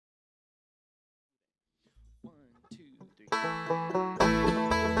This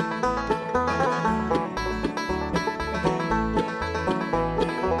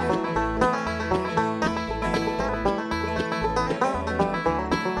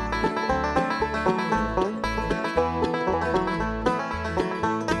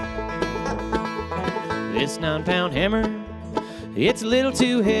 9-pound hammer, it's a little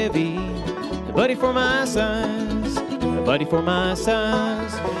too heavy, buddy, for my size, buddy, for my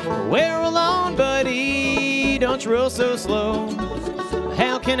size. Where alone, buddy, don't you roll so slow.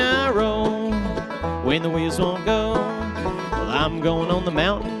 How can I roll when the wheels won't go? Well, I'm going on the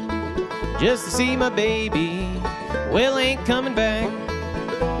mountain just to see my baby. Well, ain't coming back,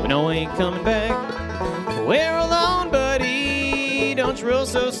 we know ain't coming back. Where alone, buddy, don't you roll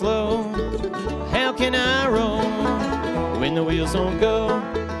so slow. How can I roll when the wheels don't go?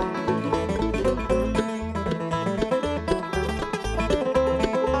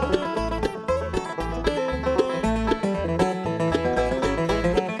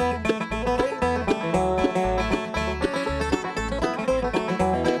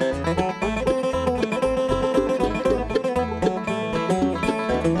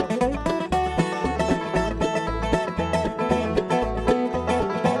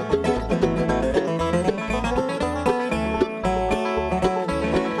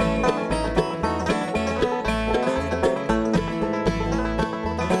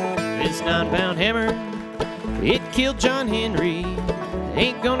 This 9-pound hammer, it killed John Henry.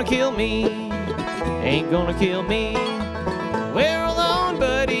 Ain't gonna kill me, ain't gonna kill me. Where alone,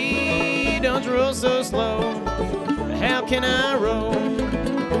 buddy, don't you roll so slow. How can I roll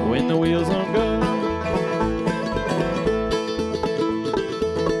when the wheels don't go?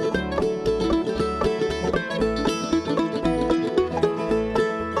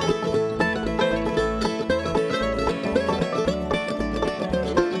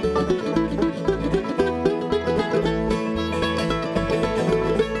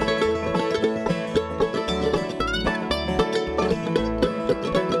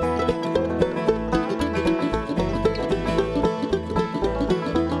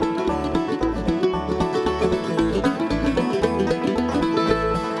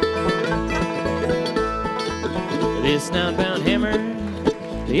 This 9-pound hammer,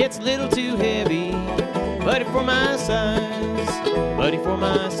 it's a little too heavy, buddy, for my size, buddy, for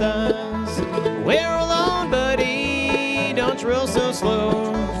my size. Where alone, buddy, don't you roll so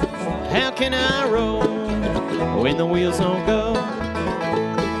slow. How can I roll when the wheels don't go?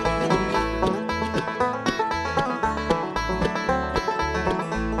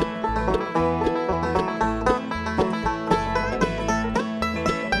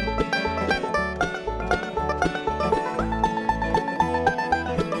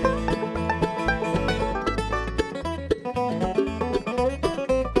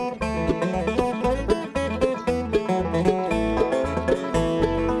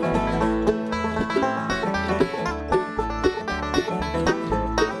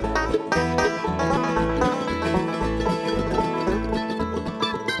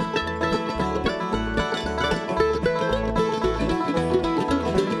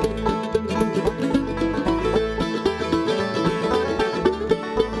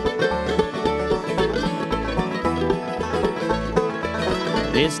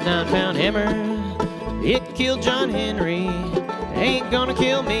 This 9-pound hammer, it killed John Henry. Ain't gonna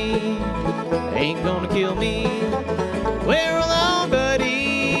kill me, ain't gonna kill me. Where alone,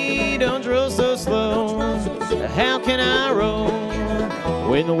 buddy, don't roll so slow. How can I roll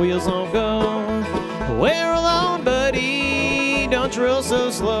when the wheels don't go? Where alone, buddy, don't roll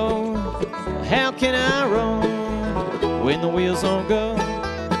so slow. How can I roll when the wheels don't go?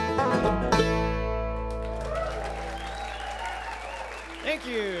 Thank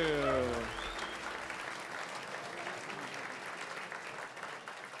you.